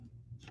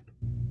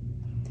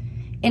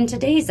In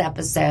today's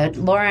episode,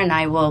 Laura and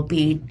I will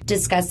be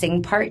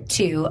discussing part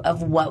 2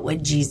 of What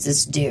Would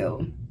Jesus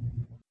Do?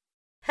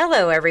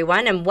 Hello,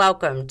 everyone, and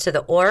welcome to the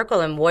Oracle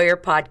and Warrior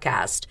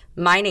podcast.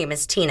 My name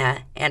is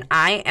Tina, and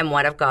I am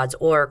one of God's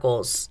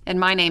oracles. And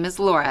my name is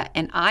Laura,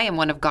 and I am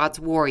one of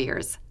God's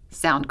warriors.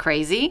 Sound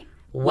crazy?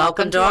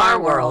 Welcome to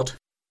our world.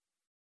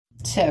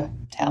 So,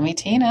 tell me,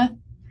 Tina,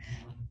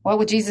 what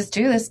would Jesus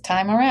do this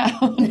time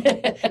around?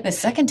 The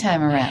second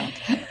time around?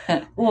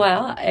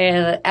 Well,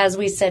 as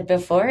we said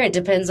before, it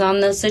depends on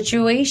the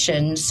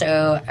situation.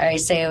 So I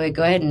say we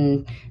go ahead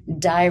and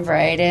dive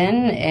right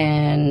in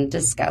and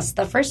discuss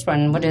the first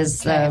one. What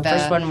is the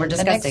first one we're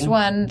discussing? The next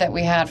one that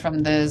we had from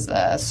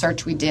the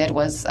search we did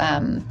was,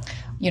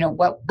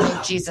 what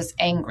made Jesus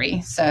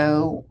angry?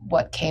 So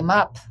what came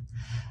up?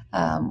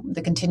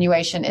 The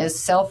continuation is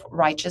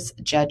self-righteous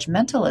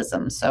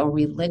judgmentalism. So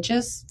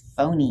religious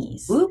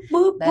phonies. Boop,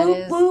 boop, That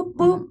boop, is, boop,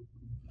 boop.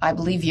 I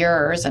believe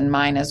yours and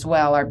mine as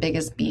well. Our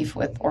biggest beef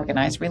with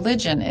organized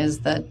religion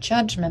is the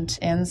judgment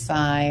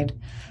inside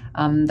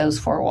those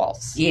four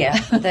walls. Yeah,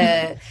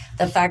 the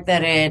fact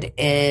that it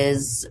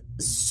is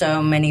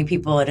so many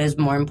people, it is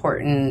more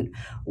important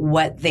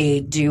what they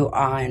do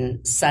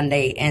on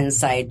Sunday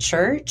inside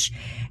church.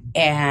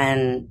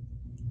 And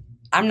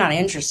I'm not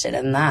interested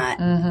in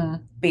that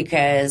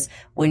because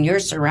when you're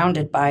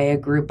surrounded by a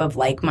group of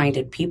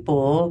like-minded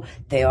people,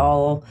 they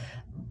all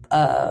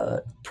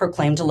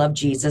proclaim to love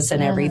Jesus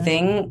and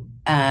everything.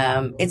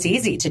 It's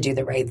easy to do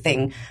the right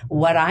thing.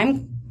 What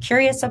I'm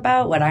curious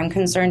about, what I'm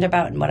concerned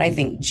about, and what I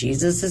think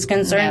Jesus is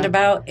concerned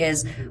about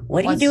is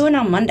what are you doing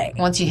on Monday?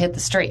 Once you hit the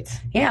streets.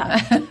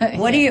 Yeah.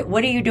 What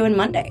are you doing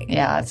Monday?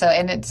 Yeah. So,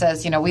 and it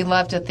says, we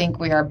love to think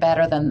we are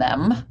better than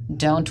them,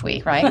 don't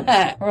we?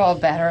 Right? We're all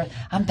better.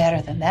 I'm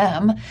better than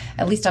them.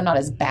 At least I'm not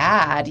as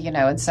bad,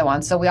 and so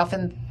on. So we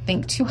often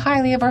think too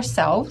highly of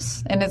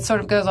ourselves. And it sort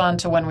of goes on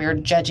to when we are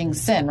judging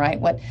sin, right?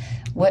 What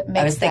makes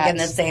I was thinking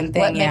the same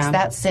thing. What makes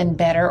that sin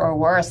better or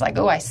worse? Like,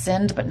 I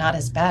sinned, but not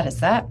as bad as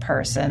that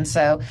person.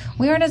 So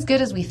we aren't as good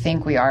as we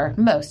think we are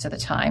most of the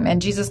time.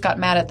 And Jesus got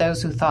mad at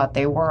those who thought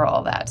they were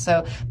all that.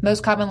 So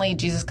most commonly,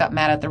 Jesus got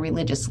mad at the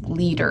religious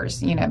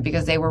leaders,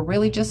 because they were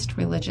really just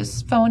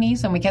religious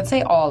phonies. And we can't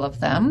say all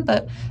of them,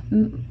 but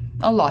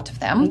a lot of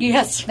them.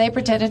 Yes. They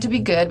pretended to be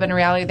good, but in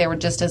reality, they were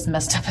just as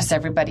messed up as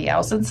everybody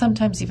else, and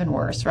sometimes even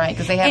worse, right?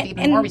 Because they have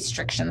even more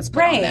restrictions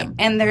put on them.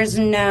 And there's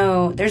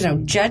no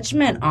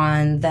judgment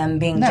on them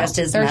being just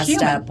as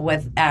messed up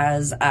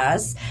as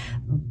us.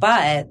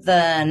 But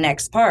the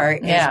next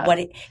part is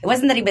it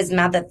wasn't that he was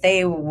mad that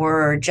they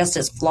were just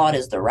as flawed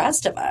as the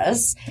rest of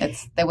us.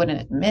 They wouldn't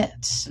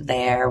admit.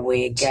 There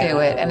we go. To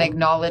it and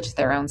acknowledge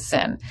their own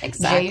sin.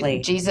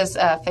 Exactly. Jesus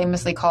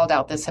famously called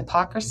out this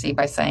hypocrisy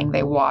by saying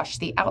they wash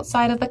the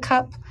outside of the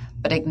cup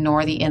but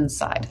ignore the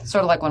inside.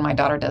 Sort of like when my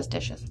daughter does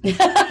dishes.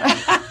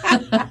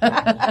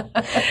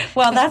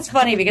 Well, that's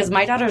funny because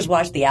my daughters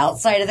wash the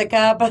outside of the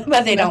cup,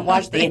 but they don't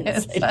wash the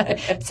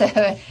inside.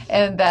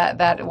 And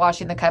that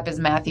washing the cup is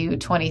Matthew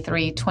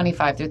 23,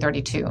 25 through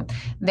 32.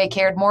 They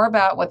cared more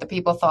about what the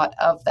people thought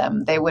of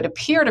them. They would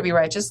appear to be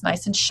righteous,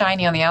 nice and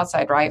shiny on the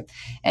outside, right?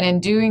 And in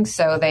doing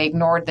so, they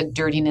ignored the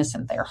dirtiness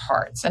in their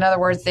hearts. In other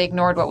words, they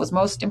ignored what was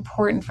most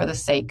important for the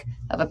sake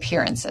of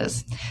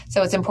appearances.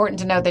 So it's important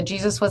to note that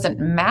Jesus wasn't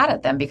mad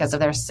at them because of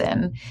their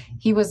sin.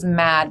 He was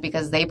mad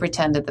because they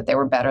pretended that they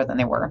were better than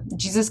they were.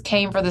 Jesus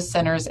came for the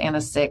sinners and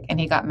the sick, and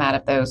he got mad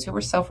at those who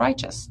were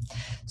self-righteous.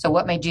 So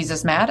what made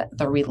Jesus mad?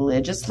 The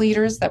religious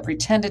leaders that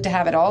pretended to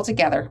have it all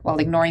together while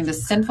ignoring the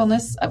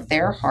sinfulness of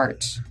their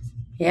heart.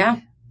 Yeah,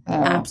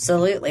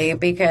 absolutely.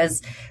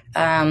 Because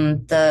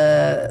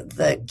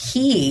the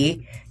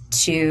key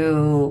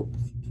to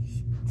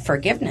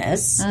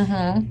forgiveness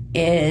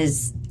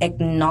is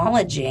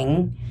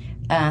acknowledging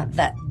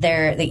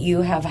that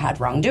you have had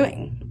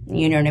wrongdoing.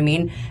 You know what I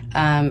mean?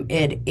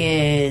 It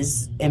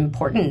is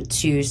important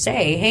to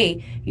say,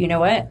 hey, you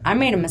know what? I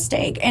made a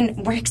mistake.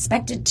 And we're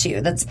expected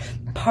to. That's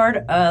part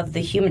of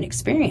the human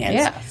experience.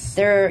 Yes.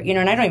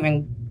 And I don't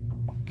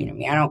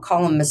even, I don't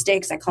call them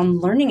mistakes. I call them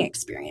learning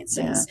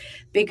experiences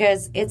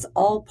because it's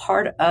all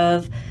part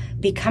of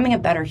becoming a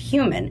better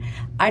human.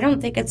 I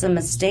don't think it's a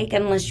mistake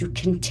unless you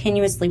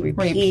continuously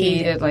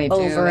repeatedly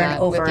over do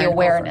and over with the and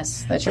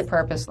awareness over. that you're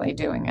purposely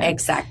doing it.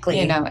 Exactly.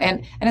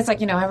 And it's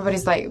like,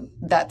 everybody's like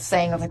that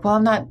saying of like, well,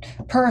 I'm not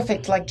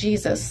perfect like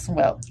Jesus.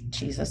 Well,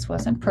 Jesus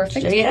wasn't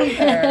perfect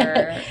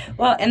either.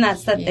 Well, and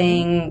that's the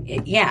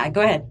thing. Yeah,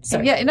 go ahead.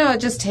 Sorry. Yeah,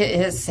 just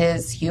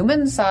his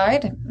human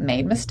side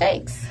made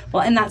mistakes.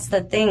 Well, and that's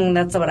the thing.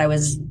 That's what I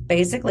was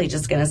basically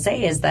just going to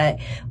say is that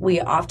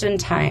we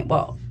oftentimes,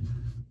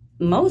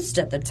 most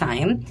of the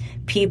time,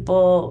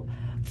 people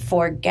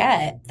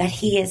forget that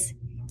he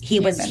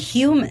was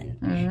human.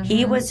 Mm-hmm.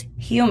 He was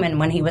human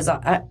when he was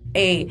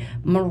a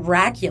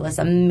miraculous,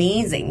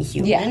 amazing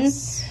human.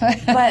 Yes.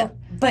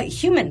 but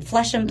human,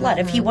 flesh and blood.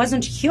 Mm-hmm. If he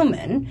wasn't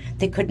human,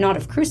 they could not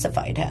have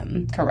crucified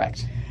him.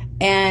 Correct.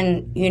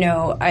 And,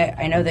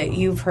 I know that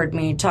you've heard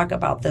me talk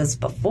about this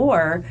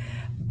before,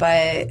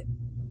 but,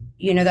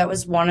 that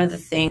was one of the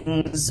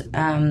things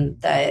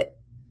that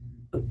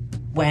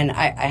when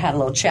I had a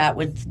little chat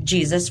with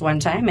Jesus one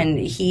time, and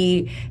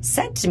he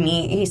said to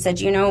me, he said,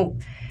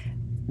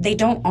 they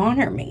don't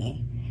honor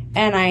me.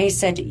 And I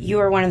said, you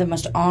are one of the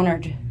most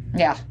honored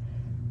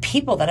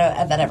people that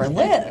ever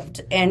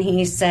lived. And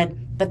he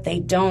said, but they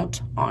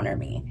don't honor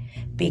me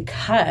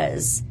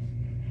because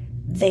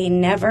they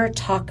never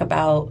talk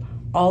about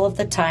all of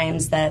the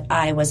times that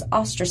I was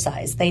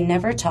ostracized. They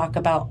never talk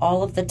about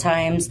all of the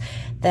times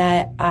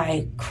that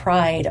I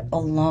cried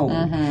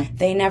alone.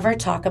 They never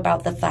talk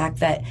about the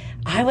fact that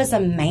I was a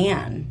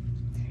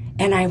man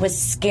and I was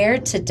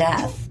scared to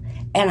death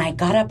and I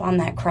got up on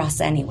that cross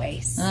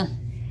anyways.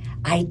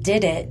 I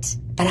did it,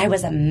 but I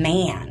was a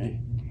man.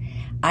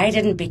 I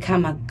didn't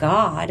become a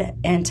god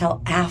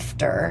until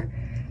after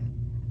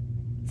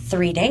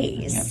 3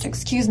 days. You have to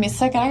excuse me a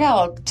second. I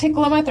got a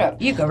tickle in my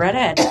throat. You go right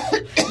ahead.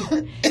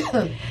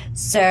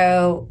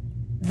 So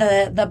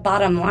the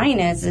bottom line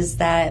is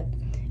that,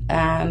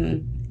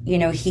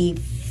 he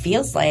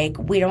feels like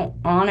we don't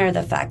honor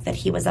the fact that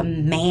he was a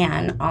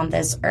man on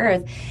this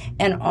earth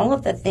and all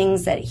of the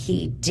things that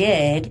he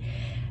did,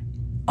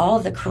 all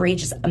of the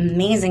courageous,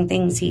 amazing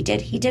things he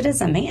did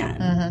as a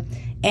man.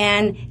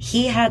 And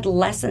he had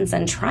lessons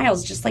and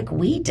trials just like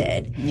we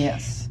did.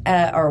 Yes.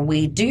 Or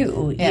we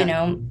do,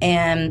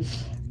 and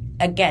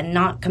again,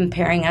 not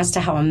comparing us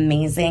to how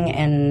amazing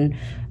and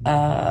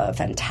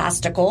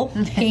fantastical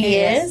he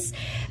is.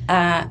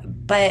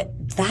 But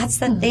that's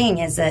the thing,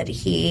 is that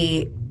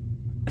he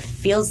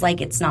feels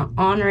like it's not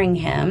honoring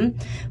him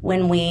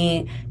when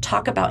we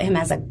talk about him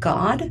as a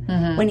god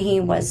when he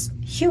was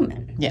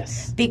human.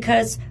 Yes.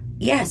 Because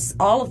yes,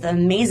 all of the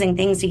amazing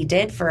things he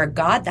did for a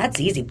god, that's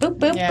easy. Boop,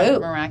 boop, boop.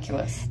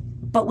 Miraculous.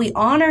 But we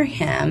honor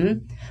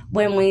him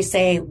when we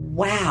say,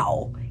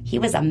 wow, he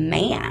was a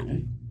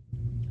man.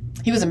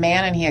 He was a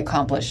man and he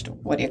accomplished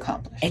what he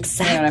accomplished.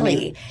 Exactly. You know what I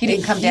mean? He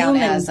didn't come down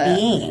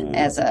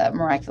as a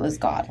miraculous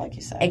God, like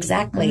you said.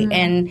 Exactly.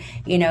 And,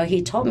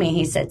 he told me,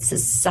 he said,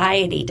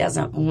 society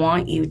doesn't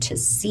want you to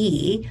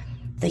see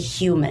the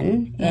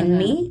human in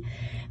me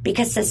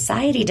because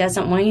society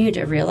doesn't want you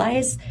to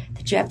realize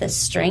that you have the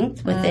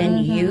strength within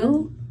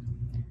you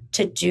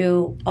to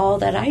do all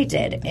that I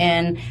did.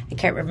 And I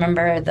can't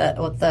remember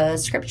the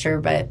scripture,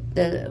 but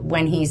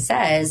when he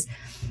says,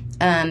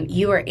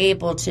 you are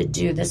able to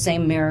do the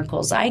same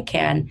miracles I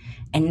can,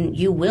 and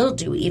you will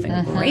do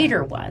even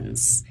greater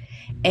ones.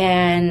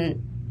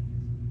 And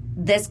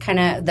this kind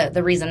of,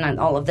 the reason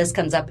all of this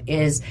comes up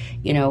is,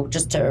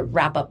 just to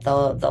wrap up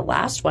the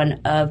last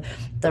one of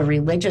the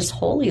religious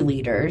holy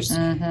leaders,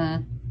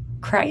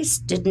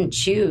 Christ didn't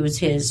choose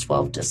his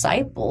 12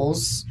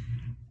 disciples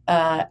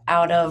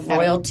out of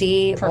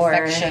royalty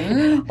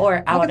perfection.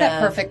 or out Look at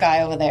that of perfect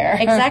guy over there.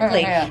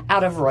 Exactly.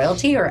 Out of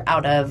royalty or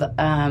out of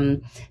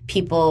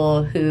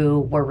people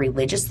who were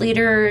religious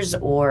leaders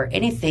or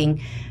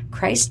anything.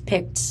 Christ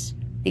picked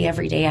the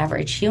everyday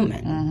average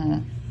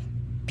human.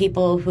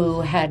 People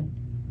who had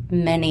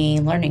many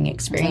learning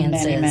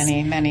experiences.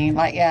 Many.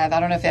 Like, I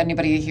don't know if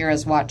anybody here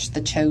has watched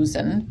The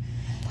Chosen.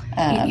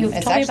 You've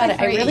told me about it.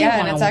 I really want to.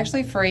 And it's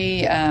actually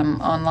free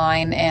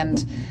online.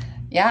 And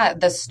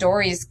the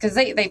stories, because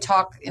they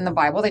talk in the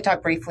Bible, they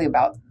talk briefly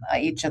about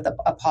each of the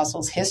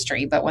apostles'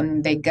 history, but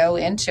when they go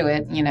into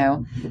it,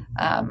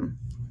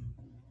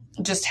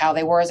 just how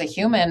they were as a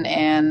human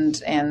and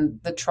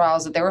the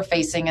trials that they were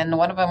facing, and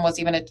one of them was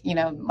even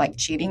like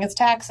cheating his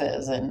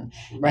taxes and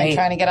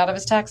trying to get out of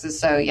his taxes.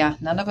 So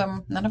none of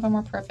them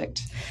were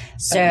perfect.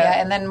 So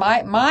and then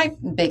my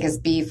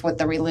biggest beef with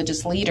the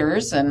religious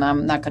leaders, and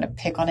I'm not going to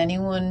pick on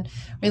anyone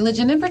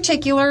religion in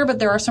particular, but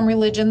there are some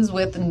religions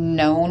with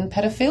known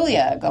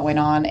pedophilia going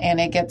on,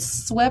 and it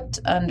gets swept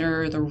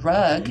under the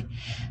rug.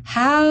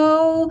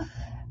 How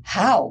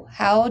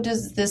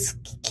does this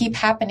keep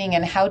happening,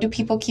 and how do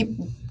people keep?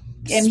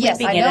 And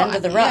yes, I know, under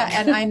the rug.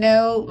 And I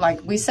know,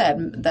 like we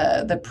said,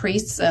 the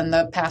priests and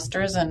the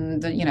pastors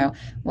and the,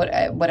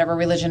 whatever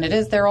religion it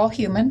is, they're all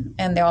human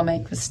and they all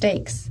make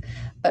mistakes.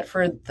 But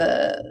for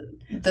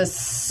the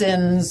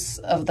sins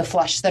of the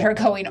flesh that are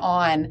going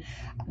on,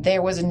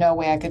 there was no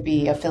way I could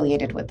be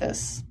affiliated with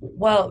this.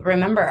 Well,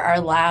 remember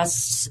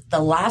the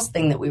last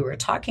thing that we were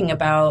talking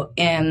about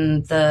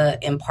in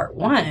part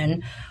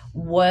one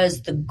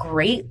was the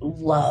great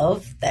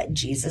love that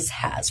Jesus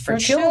has for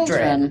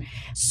children.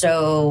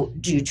 So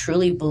do you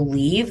truly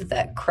believe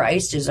that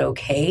Christ is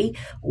okay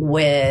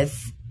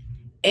with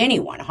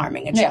anyone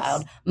harming a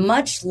child,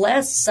 much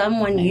less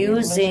someone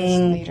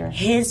using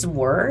his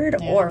word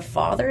or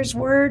Father's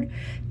word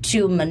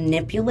to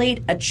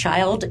manipulate a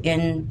child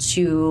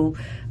into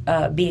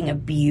being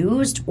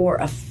abused, or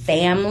a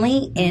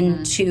family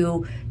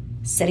into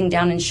sitting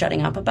down and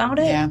shutting up about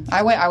it? Yeah.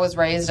 I was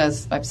raised,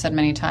 as I've said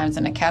many times,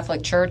 in a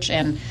Catholic church,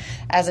 and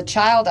as a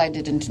child I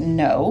didn't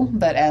know,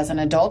 but as an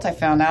adult I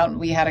found out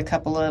we had a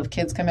couple of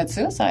kids commit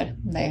suicide.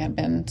 They had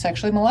been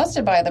sexually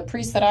molested by the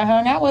priest that I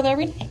hung out with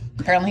every day.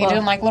 Apparently he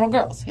didn't like little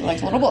girls. He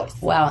liked little boys.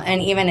 Well, and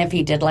even if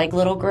he did like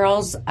little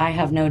girls, I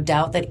have no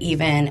doubt that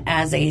even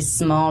as a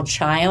small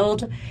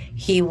child,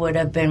 he would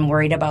have been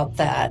worried about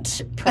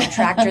that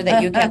protractor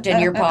that you kept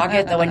in your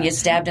pocket, the one you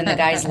stabbed in the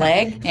guy's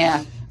leg.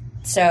 Yeah.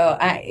 So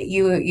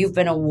you've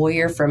been a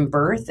warrior from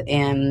birth,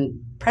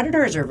 and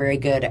predators are very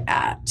good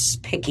at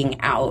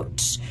picking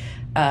out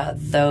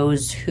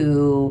those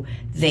who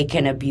they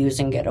can abuse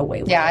and get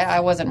away with. Yeah,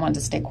 I wasn't one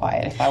to stay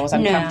quiet if I was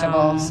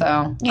uncomfortable. No.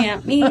 So Yeah,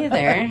 me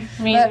either.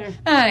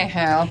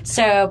 anyhow.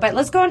 So, but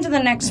let's go on to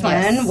the next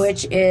one,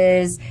 which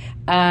is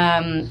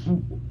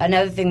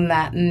another thing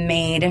that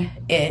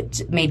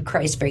made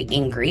Christ very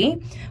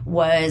angry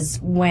was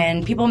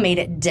when people made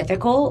it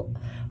difficult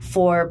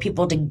for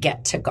people to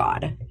get to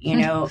God. You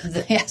know,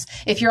 yes.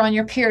 If you're on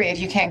your period,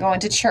 you can't go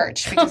into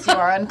church because you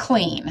are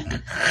unclean,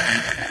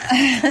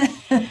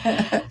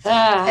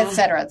 et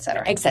cetera, et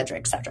cetera, et cetera,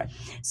 et cetera.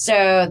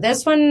 So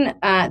this one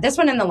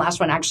and the last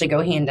one actually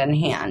go hand in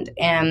hand.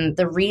 And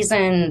the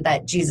reason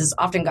that Jesus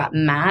often got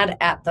mad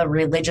at the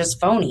religious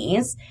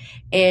phonies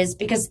is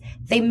because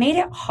they made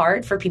it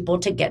hard for people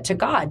to get to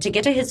God, to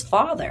get to his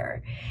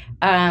Father.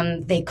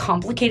 They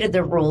complicated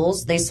the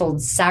rules. They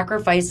sold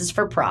sacrifices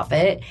for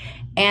profit.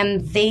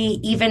 And they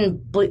even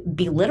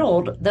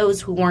belittled those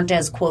who weren't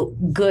as, quote,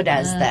 good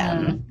as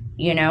them,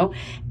 you know?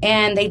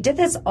 And they did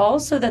this all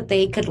so that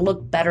they could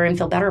look better and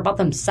feel better about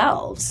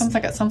themselves. Sounds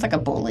like a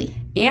bully.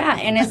 Yeah.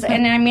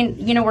 And I mean,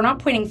 you know, we're not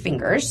pointing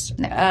fingers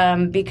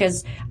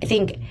because I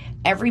think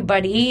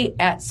everybody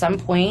at some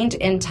point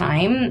in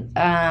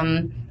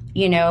time,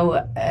 you know,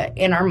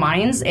 in our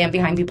minds and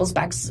behind people's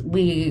backs,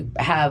 we've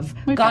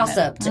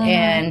gossiped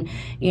and,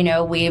 you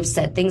know, we've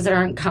said things that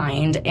aren't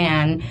kind.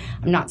 And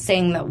I'm not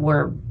saying that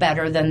we're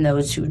better than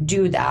those who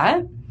do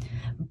that,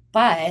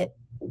 but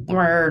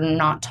we're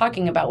not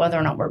talking about whether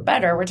or not we're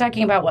better. We're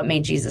talking about what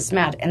made Jesus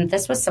mad. And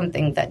this was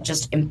something that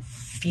just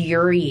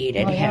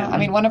infuriated him. I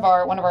mean, one of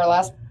our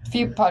last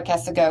few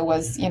podcasts ago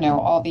was, you know,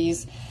 all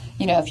these,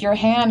 you know, if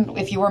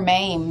you were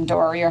maimed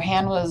or your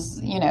hand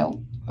was, you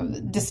know,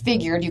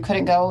 disfigured, you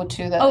couldn't go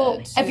to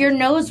the if your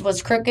nose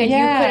was crooked,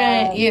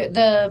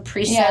 the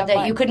priest said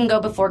that you couldn't go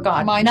before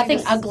God.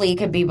 Nothing ugly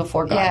could be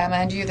before God. Yeah,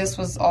 mind you, this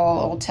was all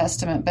Old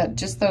Testament, but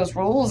just those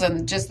rules,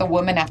 and just the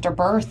woman after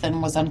birth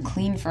and was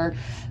unclean for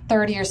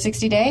 30 or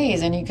 60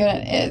 days, and you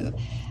couldn't.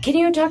 Can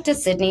you talk to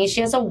Sydney?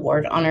 She has a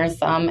wart on her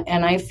thumb,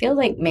 and I feel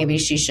like maybe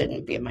she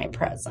shouldn't be in my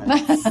presence.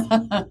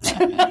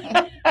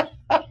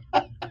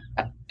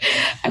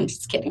 I'm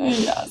just kidding.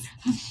 Yes.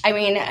 I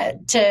mean,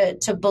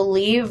 to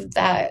believe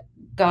that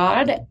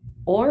God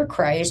or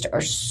Christ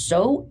are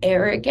so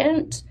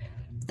arrogant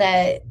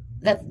that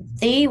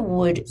they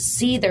would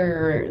see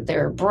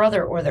their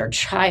brother or their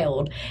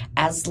child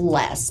as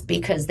less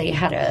because they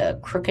had a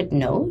crooked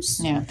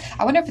nose. Yeah.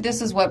 I wonder if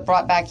this is what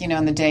brought back, you know,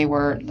 in the day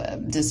where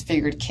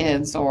disfigured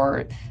kids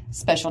or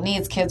special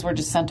needs kids were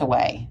just sent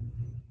away.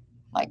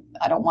 Like,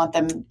 I don't want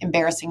them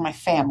embarrassing my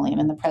family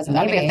and in the present.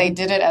 Maybe. I mean, if they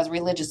did it as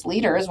religious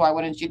leaders, why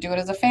wouldn't you do it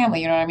as a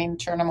family? You know what I mean?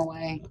 Turn them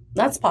away.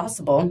 That's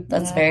possible.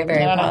 That's very,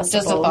 very possible.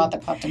 Just a thought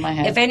that popped in my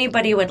head. If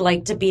anybody would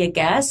like to be a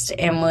guest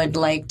and would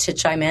like to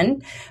chime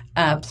in,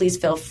 please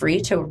feel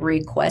free to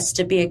request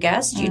to be a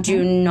guest. You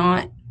do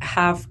not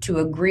have to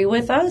agree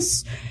with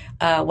us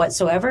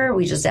whatsoever.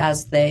 We just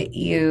ask that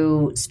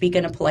you speak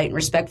in a polite and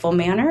respectful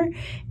manner,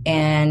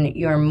 and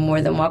you're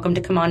more than welcome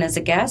to come on as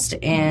a guest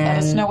and let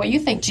us know what you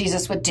think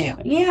Jesus would do.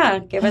 Yeah,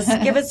 give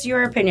us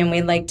your opinion.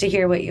 We'd like to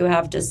hear what you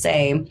have to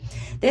say.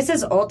 This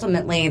is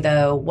ultimately,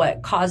 though,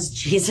 what caused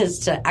Jesus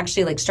to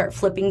actually start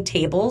flipping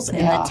tables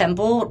in the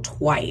temple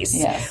twice.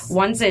 Yes.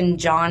 Once in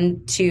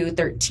John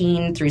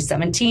 2:13 through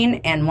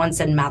 17, and once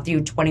in Matthew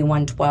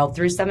 21:12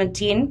 through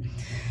 17.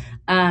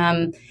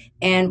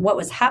 And what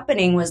was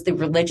happening was the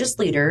religious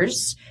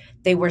leaders,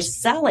 they were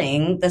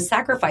selling the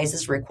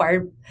sacrifices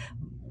required,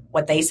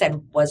 what they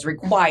said was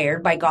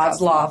required by God's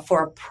law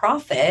for a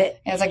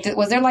profit. Yeah, it's like,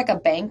 was there like a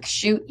bank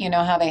chute? You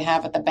know how they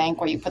have at the bank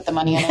where you put the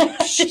money in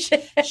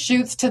and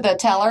shoots to the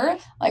teller?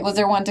 Like, was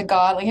there one to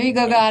God? Like, here you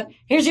go, God.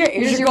 Here's your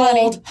gold.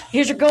 Money.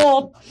 Here's your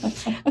gold.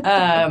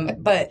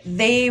 But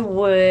they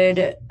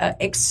would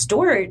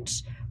extort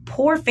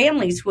poor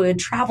families who had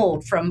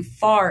traveled from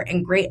far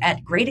and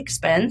at great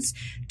expense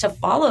to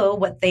follow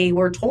what they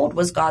were told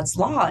was God's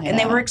law, and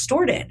they were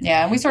extorted.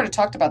 Yeah, and we sort of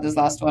talked about this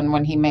last one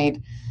when he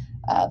made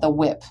the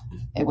whip.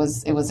 It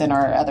was in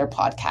our other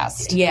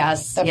podcast.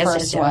 Yes, the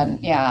first one.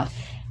 Yeah.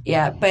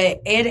 Yeah,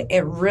 but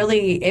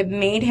it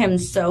made him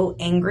so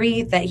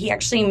angry that he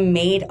actually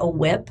made a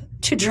whip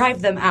to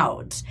drive them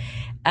out.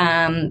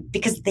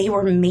 Because they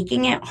were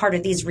making it harder.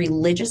 These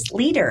religious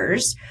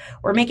leaders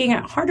were making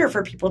it harder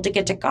for people to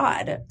get to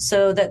God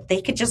so that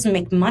they could just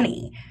make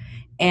money.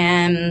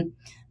 And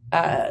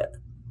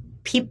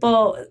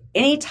people,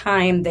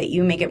 anytime that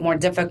you make it more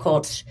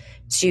difficult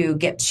to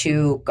get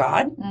to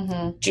God,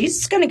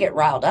 Jesus is going to get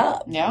riled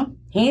up. Yeah.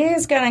 He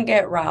is going to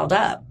get riled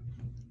up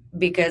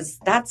because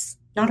that's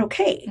not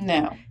okay.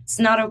 No. It's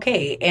not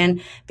okay.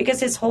 And because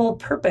his whole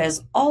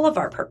purpose, all of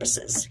our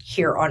purposes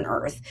here on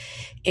earth,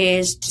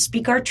 is to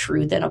speak our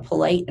truth in a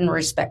polite and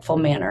respectful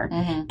manner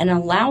and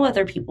allow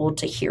other people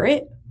to hear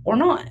it or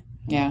not.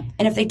 Yeah.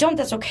 And if they don't,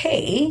 that's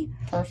okay.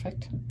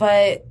 Perfect.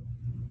 But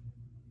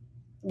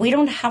we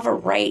don't have a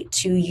right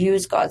to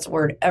use God's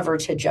word ever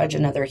to judge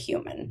another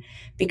human,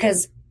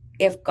 because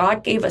if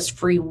God gave us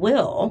free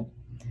will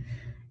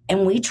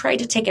and we try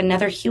to take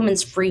another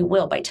human's free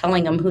will by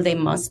telling them who they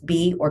must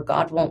be or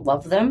God won't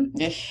love them,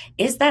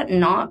 is that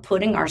not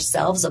putting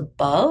ourselves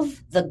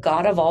above the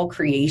God of all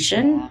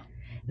creation? Yeah.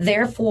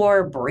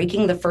 Therefore,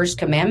 breaking the first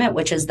commandment,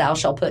 which is thou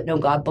shalt put no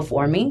God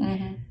before me.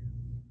 Mm-hmm.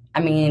 I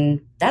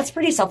mean, that's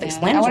pretty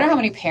self-explanatory. I wonder how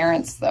many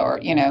parents, though, are,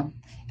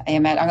 I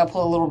imagine, I'm going to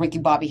pull a little Ricky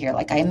Bobby here.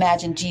 Like, I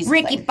imagine Jesus.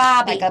 Ricky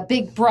Bobby. Like a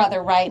big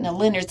brother, right, in a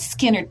Leonard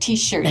Skinner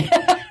t-shirt.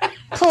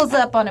 Pulls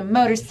up on a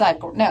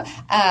motorcycle. No.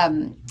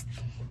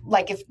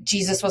 Like if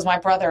Jesus was my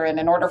brother, and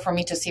in order for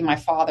me to see my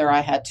father,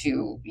 I had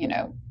to,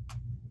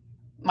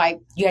 my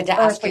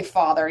earthly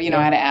father, I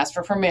had to ask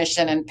for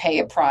permission and pay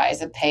a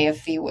price and pay a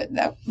fee.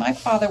 My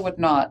father would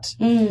not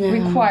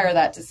require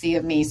that to see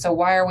of me. So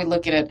why are we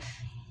looking at,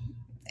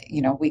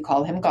 we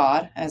call him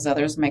God, as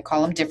others may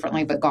call him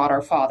differently, but God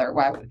our Father.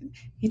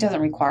 He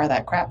doesn't require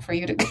that crap for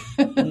you to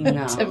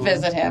to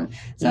visit him.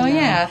 So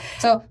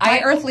so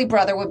my earthly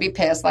brother would be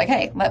pissed. Like,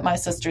 hey, let my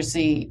sister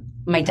see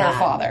my dad. Her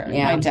father,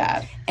 my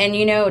dad.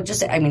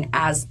 And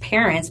as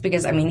parents,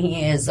 because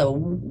he is a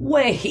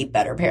way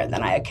better parent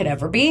than I could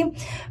ever be.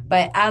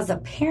 But as a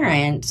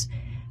parent,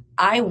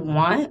 I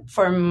want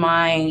for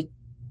my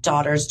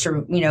daughters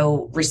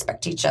to,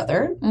 respect each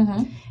other.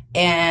 Mm-hmm.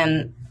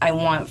 And I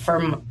want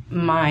for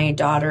my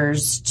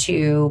daughters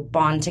to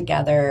bond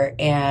together.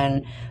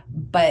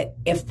 But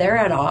if they're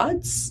at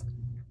odds,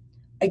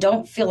 I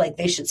don't feel like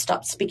they should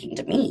stop speaking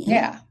to me.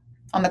 Yeah.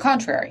 On the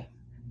contrary.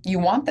 You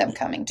want them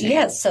coming to you.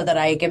 Yes, so that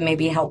I can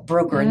maybe help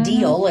broker a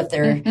deal if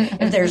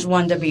there's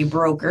one to be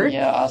brokered.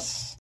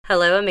 Yes.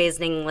 Hello,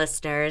 amazing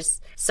listeners.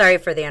 Sorry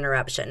for the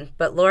interruption,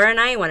 but Laura and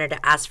I wanted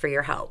to ask for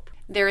your help.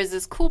 There is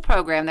this cool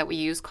program that we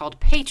use called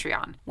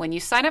Patreon. When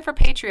you sign up for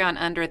Patreon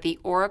under The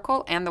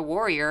Oracle and The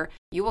Warrior,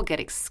 you will get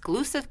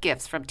exclusive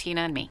gifts from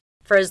Tina and me.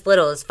 For as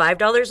little as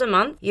 $5 a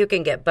month, you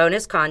can get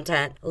bonus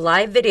content,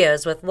 live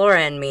videos with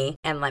Laura and me,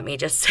 and let me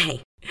just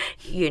say,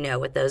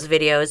 with those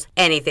videos,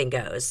 anything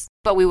goes.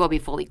 But we will be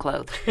fully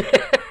clothed.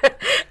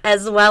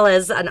 As well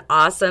as an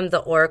awesome The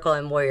Oracle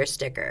and Warrior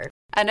sticker.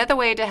 Another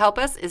way to help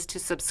us is to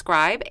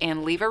subscribe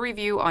and leave a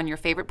review on your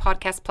favorite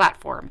podcast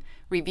platform.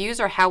 Reviews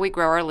are how we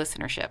grow our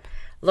listenership.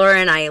 Laura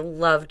and I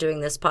love doing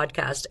this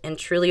podcast and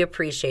truly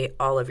appreciate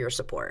all of your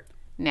support.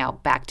 Now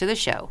back to the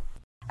show.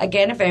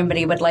 Again, if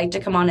anybody would like to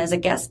come on as a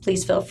guest,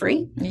 please feel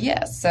free.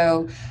 Yes.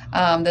 So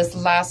this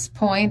last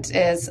point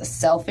is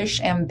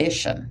selfish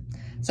ambition.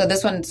 So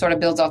this one sort of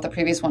builds off the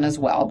previous one as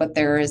well, but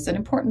there is an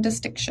important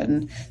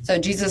distinction. So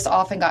Jesus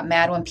often got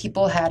mad when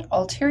people had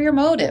ulterior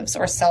motives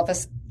or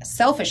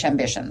selfish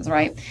ambitions,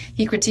 right?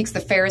 He critiques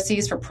the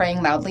Pharisees for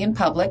praying loudly in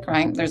public,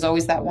 right? There's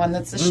always that one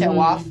that's a show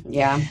off.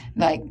 Yeah.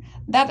 Like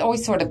that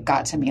always sort of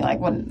got to me, like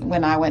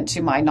when I went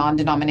to my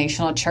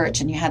non-denominational church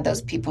and you had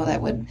those people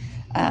that would,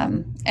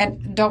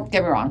 and don't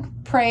get me wrong,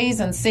 praise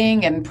and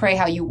sing and pray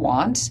how you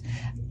want,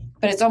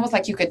 but it's almost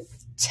like you could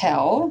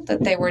tell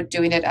that they were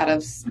doing it out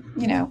of,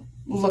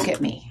 look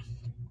at me.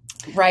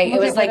 Right. It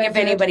was like if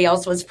anybody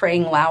else was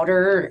praying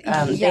louder,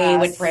 they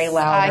would pray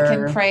louder. I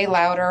can pray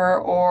louder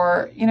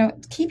or,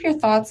 keep your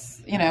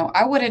thoughts,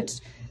 I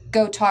wouldn't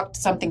go talk to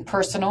something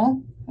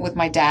personal with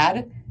my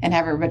dad and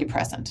have everybody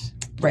present.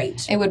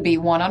 Right. It would be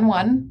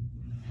one-on-one.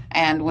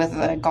 And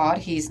with God,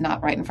 he's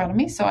not right in front of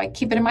me, so I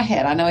keep it in my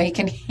head. I know he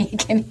can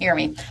hear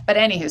me. But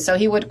anywho, so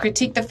he would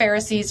critique the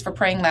Pharisees for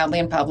praying loudly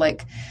in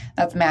public.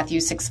 That's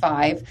Matthew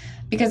 6:5,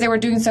 because they were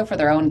doing so for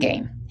their own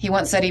gain. He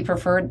once said he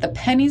preferred the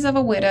pennies of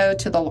a widow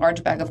to the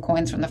large bag of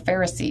coins from the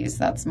Pharisees.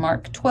 That's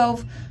Mark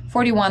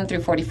 12:41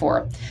 through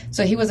 44.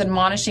 So he was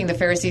admonishing the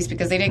Pharisees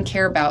because they didn't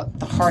care about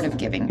the heart of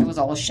giving. It was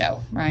all a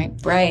show, right?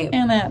 Right.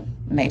 And that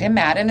made him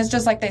mad. And it's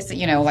just like they say,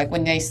 like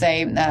when they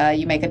say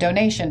you make a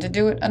donation, to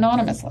do it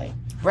anonymously.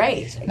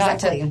 Right, exactly. Not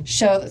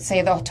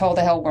to told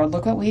the whole world,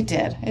 look what we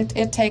did.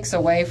 It takes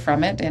away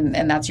from it,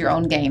 and that's your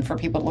own gain for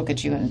people to look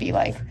at you and be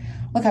like,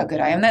 look how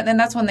good I am. And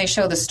that's when they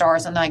show the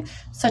stars and like,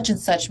 such and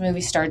such movie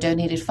star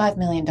donated $5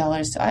 million.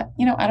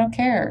 I don't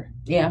care.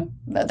 Yeah.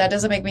 That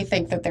doesn't make me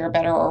think that they're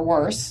better or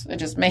worse. It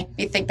just made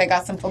me think they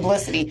got some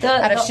publicity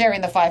out of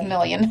sharing the $5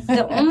 million.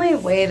 The only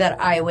way that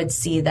I would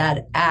see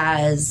that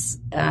as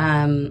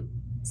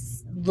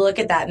look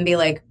at that and be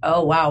like,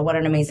 oh, wow, what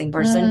an amazing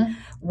person. Mm-hmm.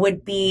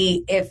 Would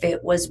be if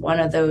it was one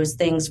of those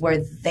things where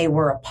they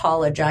were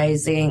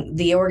apologizing,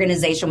 the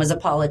organization was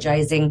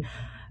apologizing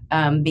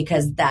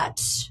because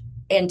that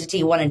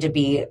entity wanted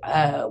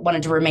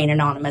to remain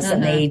anonymous,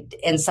 mm-hmm.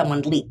 and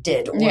someone leaked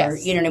it, or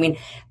yes. You know what I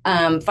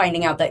mean,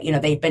 finding out that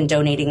they've been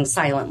donating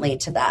silently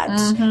to that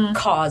mm-hmm.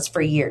 cause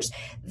for years.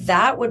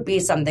 That would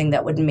be something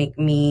that would make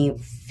me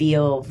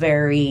feel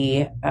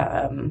very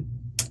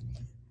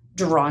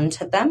drawn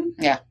to them.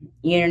 Yeah,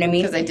 you know what I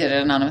mean, because they did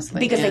it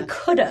anonymously. Because they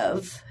could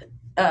have.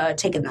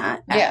 Taken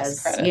that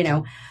as,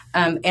 credit.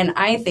 And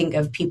I think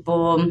of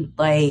people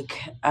like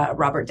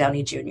Robert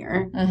Downey Jr.,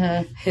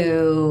 mm-hmm.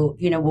 who,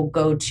 will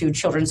go to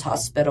children's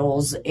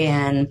hospitals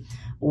and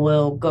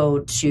will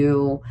go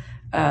to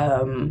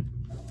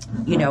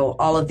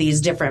all of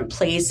these different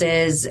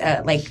places,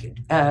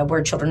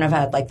 where children have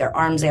had like their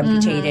arms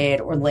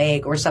amputated or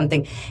leg or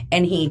something.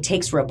 And he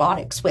takes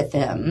robotics with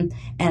him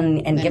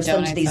and gives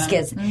them to these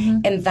kids.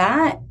 And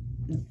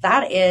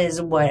that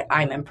is what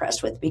I'm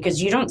impressed with,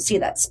 because you don't see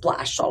that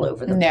splashed all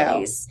over the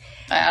place.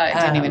 I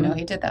didn't even know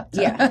he did that.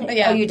 So.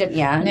 Yeah. Oh, you didn't?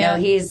 Yeah. No,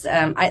 he's,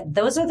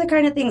 those are the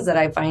kind of things that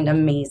I find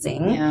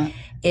amazing. Yeah.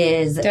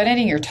 Is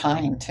donating your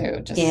time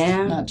too.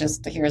 Not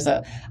just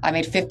I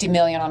made $50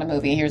 million on a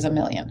movie. Here's $1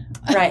 million.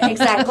 Right.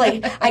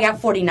 Exactly. I got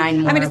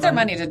 49 more. I mean, it's their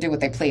money to do what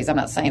they please. I'm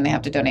not saying they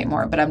have to donate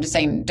more, but I'm just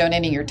saying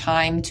donating your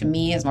time to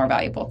me is more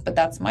valuable. But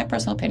that's my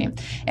personal opinion.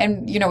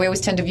 And, we always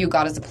tend to view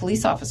God as a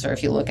police officer,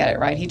 if you look at it,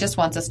 right? He just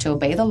wants us to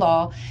obey the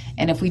law.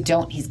 And if we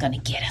don't, he's going to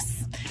get us.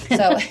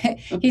 So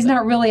he's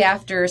not really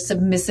after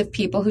submissive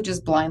people who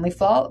just blindly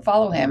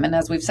follow him. And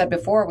as we've said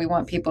before, we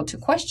want people to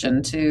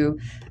question,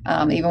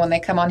 even when they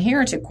come on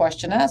here, to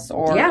question us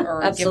or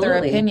give their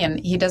opinion.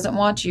 He doesn't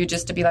want you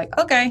just to be like,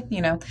 okay,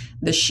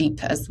 the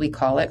sheep, as we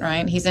call it,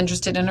 right? He's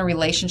interested in a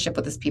relationship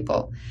with his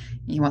people.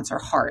 He wants our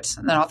heart.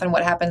 And then often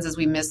what happens is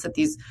we miss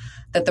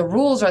that the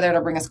rules are there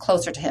to bring us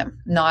closer to him,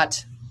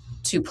 not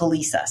to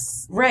police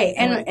us. Right.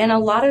 And a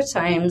lot of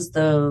times,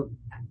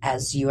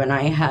 as you and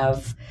I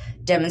have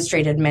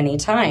demonstrated many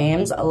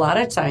times, a lot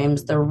of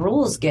times the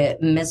rules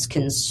get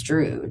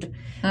misconstrued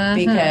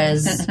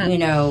because,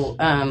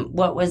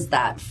 what was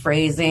that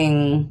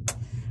phrasing?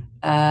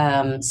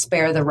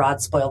 Spare the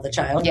rod, spoil the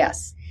child.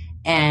 Yes.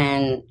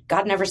 And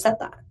God never said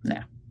that.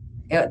 No.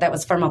 That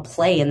was from a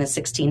play in the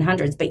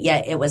 1600s, but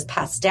yet it was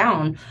passed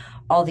down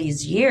all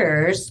these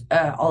years,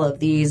 all of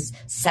these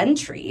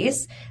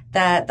centuries,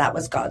 that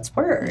was God's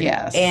word.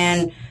 Yes.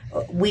 And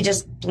we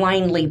just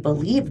blindly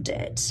believed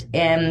it.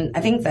 And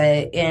I think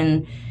that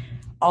in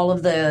all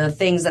of the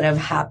things that have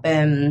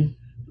happened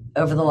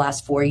over the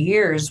last 4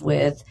 years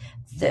with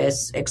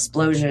this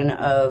explosion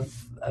of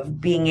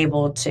being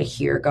able to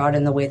hear God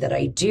in the way that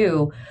I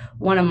do,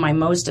 one of my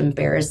most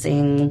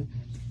embarrassing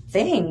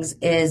things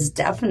is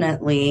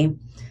definitely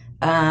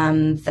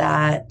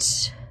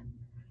it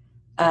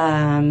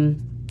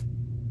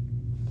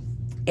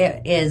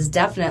is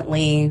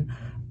definitely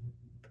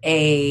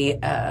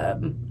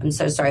I'm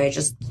so sorry. I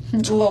just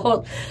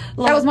that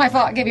was my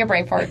fault. I gave you a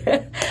brain fart.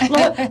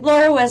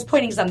 Laura was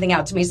pointing something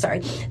out to me.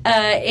 Sorry.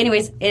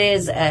 Anyways, it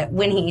is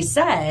when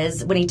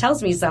he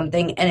tells me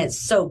something and it's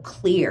so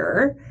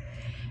clear.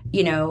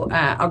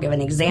 I'll give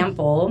an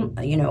example.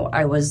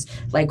 I was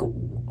like,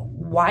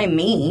 why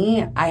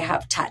me? I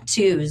have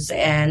tattoos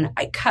and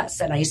I cuss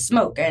and I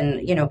smoke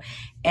and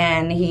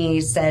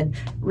he said,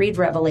 read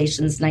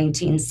Revelations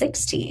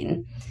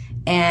 19:16.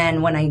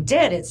 And when I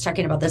did, it's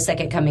talking about the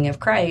second coming of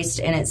Christ,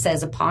 and it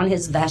says upon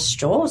his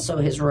vesture, so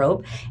his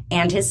robe,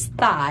 and his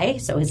thigh,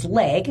 so his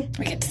leg.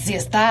 We get to see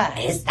his thigh.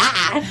 His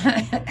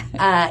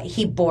thigh.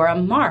 He bore a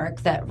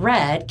mark that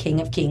read, King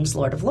of Kings,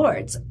 Lord of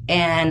Lords.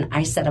 And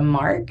I said, a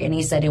mark? And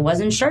he said, it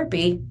wasn't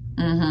Sharpie.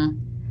 Mm-hmm.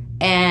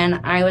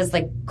 And I was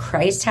like,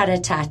 Christ had a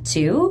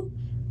tattoo?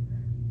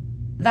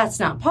 That's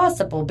not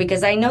possible,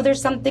 because I know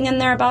there's something in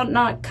there about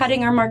not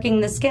cutting or marking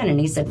the skin. And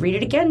he said, read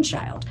it again,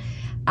 child.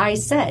 I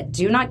said,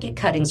 do not get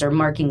cuttings or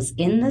markings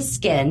in the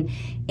skin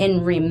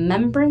in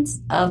remembrance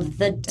of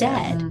the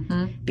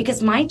dead,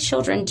 because my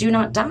children do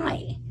not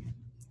die.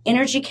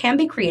 Energy can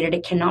be created.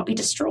 It cannot be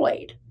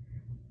destroyed.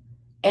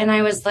 And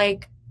I was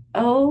like,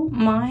 oh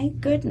my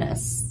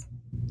goodness.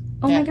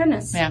 Oh my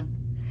goodness. Yeah.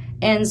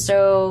 And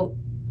so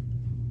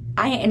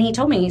and he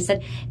told me, he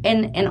said,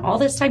 and all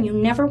this time you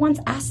never once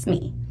asked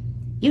me.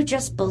 You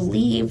just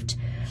believed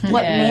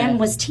what man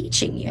was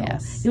teaching you.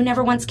 Yes. You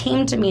never once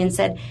came to me and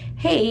said,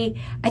 hey,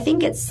 I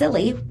think it's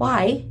silly.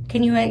 Why?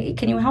 Can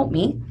you help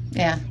me?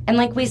 Yeah. And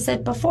like we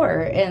said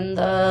before in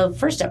the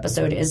first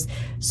episode,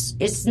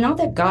 it's not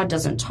that God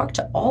doesn't talk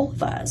to all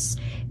of us.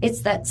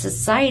 It's that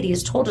society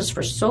has told us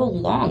for so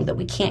long that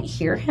we can't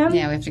hear him.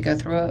 Yeah, we have to go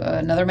through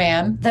another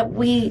man. That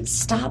we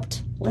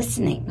stopped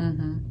listening.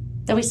 Mm-hmm.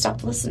 That we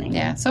stopped listening.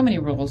 Yeah, so many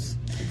rules.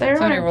 There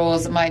so are. many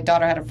rules. My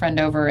daughter had a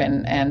friend over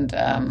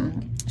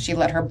and she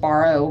let her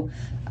borrow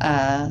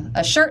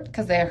a shirt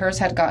because hers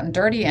had gotten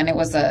dirty, and it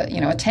was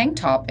a tank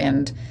top,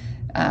 and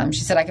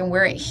she said, I can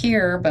wear it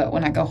here, but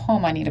when I go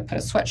home I need to put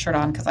a sweatshirt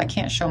on because I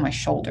can't show my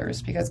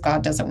shoulders, because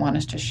God doesn't want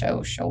us to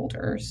show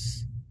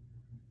shoulders.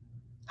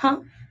 Huh?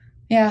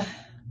 Yeah.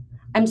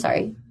 I'm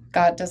sorry.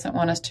 God doesn't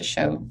want us to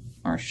show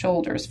our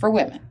shoulders for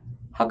women.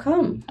 How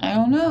come? I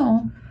don't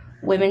know.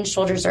 Women's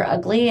shoulders are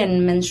ugly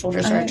and men's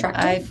shoulders are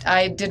attractive?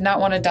 I did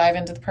not want to dive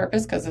into the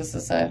purpose because this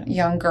is a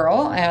young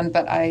girl,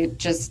 but I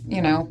just,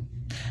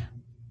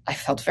 I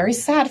felt very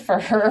sad for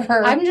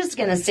her. I'm just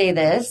going to say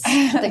this.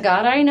 The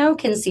God I know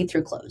can see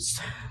through clothes.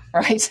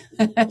 Right.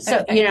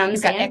 So, you know what I'm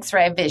He's saying? got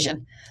X-ray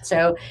vision.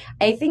 So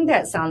I think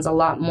that sounds a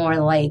lot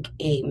more like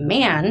a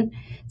man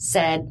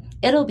said,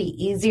 it'll be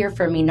easier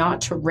for me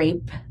not to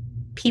rape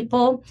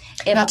people.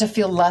 Not to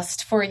feel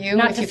lust for you.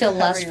 Not to feel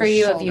lust for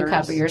you if you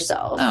cover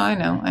yourself. Oh, I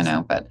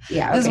know. But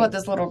yeah, this is what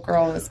this little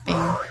girl is being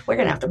We're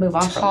going to have to move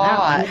on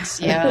taught.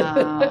 from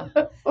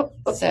that one. Yeah.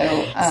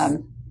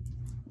 So,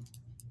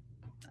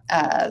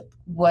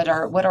 what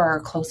are our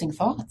closing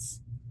thoughts?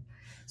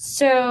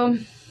 So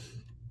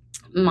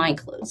my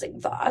closing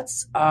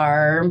thoughts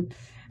are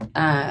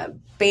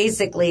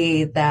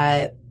basically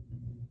that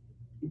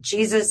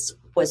Jesus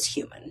was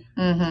human.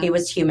 Mm-hmm. He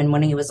was human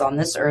when he was on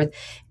this earth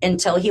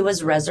until he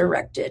was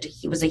resurrected.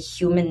 He was a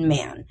human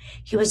man.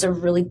 He was a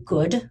really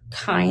good,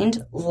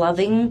 kind,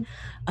 loving,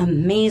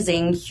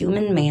 amazing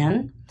human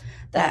man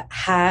that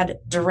had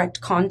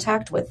direct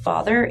contact with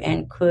Father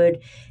and could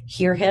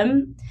hear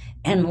him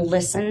and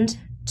listened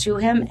to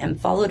him and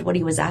followed what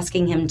he was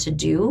asking him to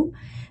do,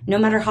 no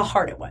matter how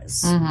hard it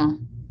was,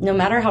 no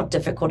matter how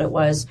difficult it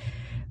was.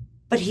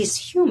 But he's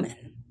human.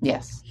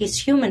 Yes. He's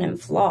human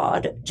and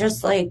flawed,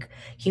 just like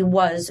he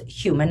was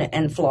human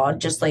and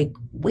flawed, just like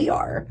we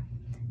are.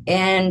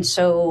 And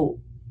so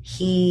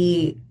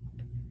he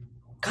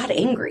got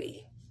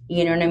angry.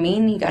 You know what I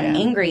mean? He got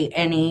angry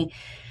and he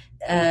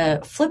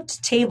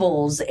flipped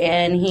tables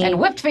and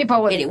whipped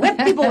people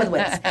with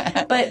whips.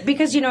 But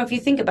because, if you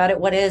think about it,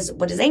 what is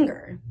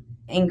anger?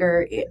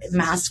 Anger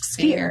masks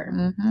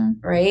fear,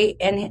 right?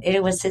 And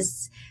it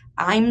was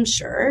I'm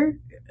sure,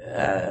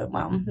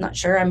 I'm not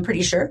sure, I'm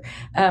pretty sure,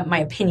 my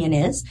opinion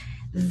is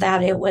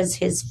that it was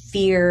his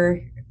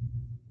fear.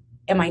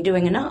 Am I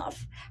doing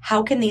enough?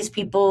 How can these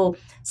people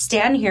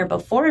stand here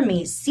before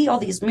me, see all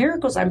these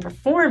miracles I'm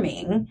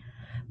performing,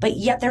 but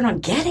yet they're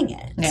not getting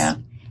it? Yeah.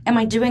 Am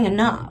I doing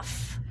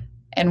enough?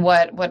 And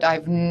what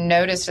I've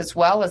noticed as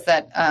well is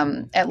that,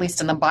 at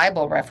least in the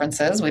Bible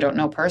references, we don't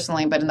know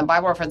personally, but in the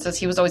Bible references,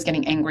 he was always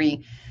getting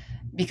angry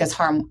because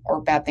harm or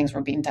bad things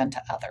were being done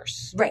to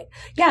others. Right.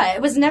 Yeah,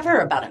 it was never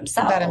about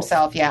himself. About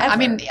himself, yeah. Ever. I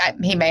mean,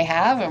 he may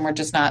have, and we're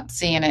just not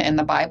seeing it in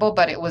the Bible,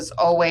 but it was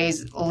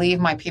always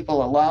leave my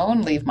people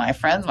alone, leave my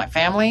friends, my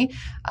family,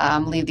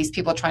 leave these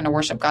people trying to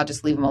worship God,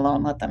 just leave them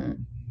alone, let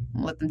them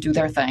do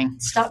their thing.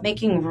 Stop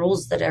making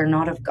rules that are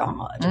not of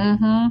God.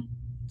 Mm-hmm.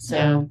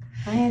 So,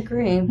 I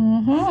agree.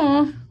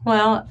 Mm-hmm.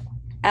 Well,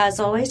 as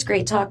always,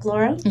 great talk,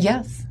 Laura.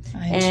 Yes,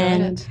 I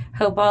enjoyed it.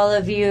 Hope all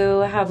of you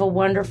have a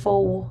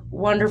wonderful,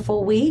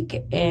 wonderful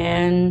week.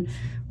 And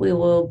we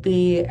will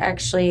be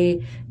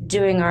actually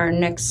doing our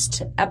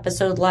next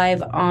episode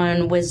live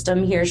on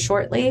wisdom here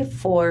shortly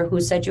for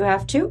Who Said You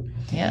Have To.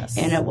 Yes.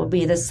 And it will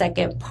be the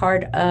second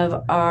part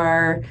of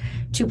our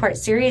 2-part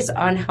series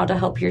on how to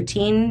help your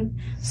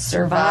teen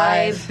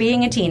survive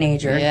being a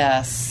teenager.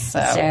 Yes.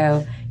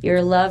 So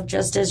you're loved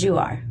just as you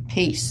are.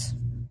 Peace.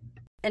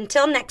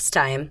 Until next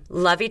time,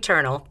 love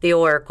eternal, the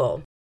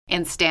Oracle.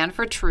 And stand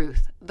for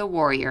truth, the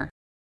warrior.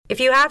 If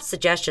you have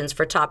suggestions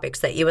for topics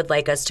that you would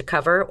like us to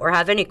cover or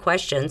have any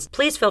questions,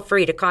 please feel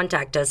free to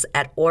contact us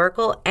at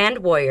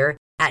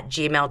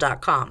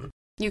oracleandwarrior@gmail.com.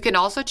 You can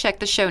also check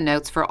the show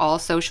notes for all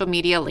social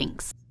media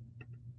links.